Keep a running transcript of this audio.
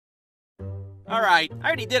Alright, I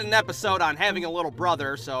already did an episode on having a little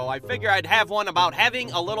brother, so I figure I'd have one about having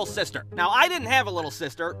a little sister. Now, I didn't have a little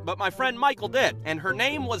sister, but my friend Michael did, and her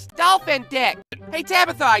name was Dolphin Dick. Hey,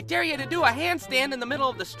 Tabitha, I dare you to do a handstand in the middle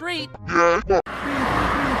of the street.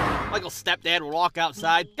 Michael's stepdad would walk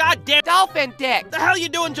outside. God damn Dolphin Dick! The hell you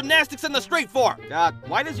doing gymnastics in the street for? God,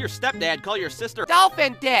 why does your stepdad call your sister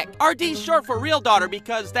Dolphin Dick? RD's short for real daughter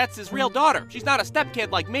because that's his real daughter. She's not a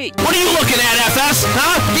stepkid like me. What are you looking at, FS?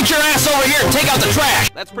 Huh? Get your ass over here and take out the trash!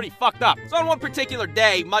 That's pretty fucked up. So on one particular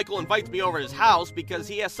day, Michael invites me over to his house because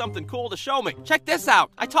he has something cool to show me. Check this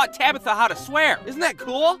out. I taught Tabitha how to swear. Isn't that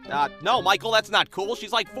cool? No, Michael, that's not cool.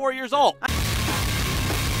 She's like 4 years old.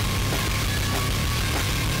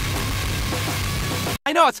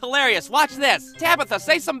 I know, it's hilarious. Watch this. Tabitha,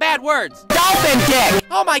 say some bad words. Dolphin Dick!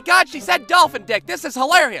 Oh my god, she said dolphin dick. This is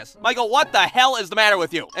hilarious. Michael, what the hell is the matter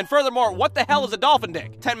with you? And furthermore, what the hell is a dolphin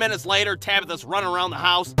dick? 10 minutes later, Tabitha's running around the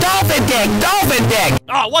house. Dolphin Dick! Dolphin Dick!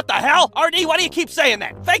 Oh, what the hell? RD, why do you keep saying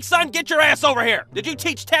that? Fake son, get your ass over here. Did you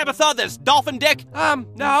teach Tabitha this dolphin dick?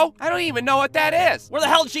 No. I don't even know what that is. Where the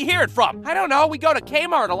hell did she hear it from? I don't know. We go to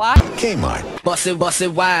Kmart a lot. Kmart. Bust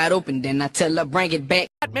it wide open, then I tell her bring it back.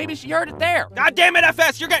 Maybe she heard it there. God damn it,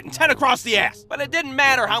 FS, you're getting 10 across the ass. But it didn't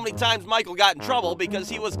matter how many times Michael got in trouble because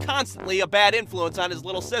he was constantly a bad influence on his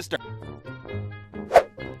little sister.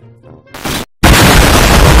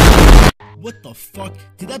 What the fuck?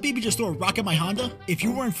 Did that baby just throw a rock at my Honda? If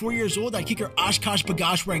you weren't 4 years old, I'd kick her Oshkosh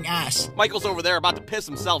Bagosh wearing ass. Michael's over there about to piss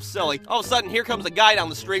himself silly. All of a sudden, here comes a guy down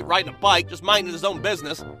the street riding a bike, just minding his own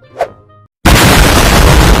business.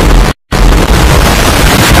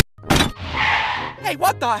 Hey,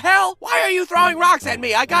 what the hell? Why are you throwing rocks at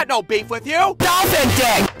me? I got no beef with you. Dolphin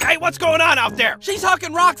Dick! Hey, what's going on out there? She's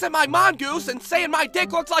hucking rocks at my mongoose and saying my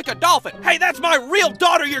dick looks like a dolphin. Hey, that's my real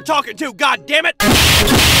daughter you're talking to, goddammit!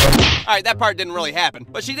 Alright, that part didn't really happen,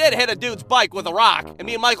 but she did hit a dude's bike with a rock, and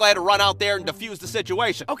me and Michael had to run out there and defuse the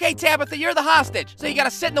situation. Okay, Tabitha, you're the hostage, so you gotta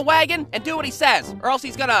sit in the wagon and do what he says, or else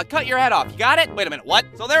he's gonna cut your head off. You got it? Wait a minute, what?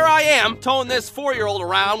 So there I am, towing this 4-year-old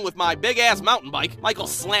around with my big-ass mountain bike.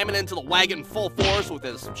 Michael's slamming into the wagon full force with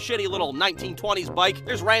his shitty little 1920s bike.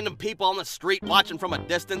 There's random people on the street watching from a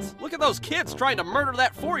distance. Look at those kids trying to murder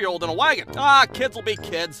that 4-year-old in a wagon. Ah, kids will be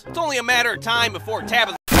kids. It's only a matter of time before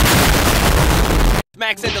Tabitha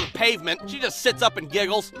smacks into the pavement. She just sits up and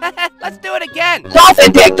giggles. Let's do it again.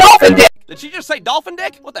 Dolphin Dick! Dolphin Dick! Did she just say dolphin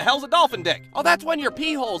dick? What the hell's a dolphin dick? Oh, that's when your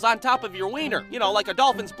pee hole's on top of your wiener. You know, like a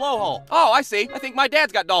dolphin's blowhole. Oh, I see. I think my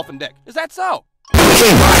dad's got dolphin dick. Is that so?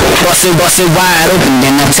 Bust it wide open,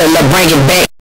 then I tell her bring it back.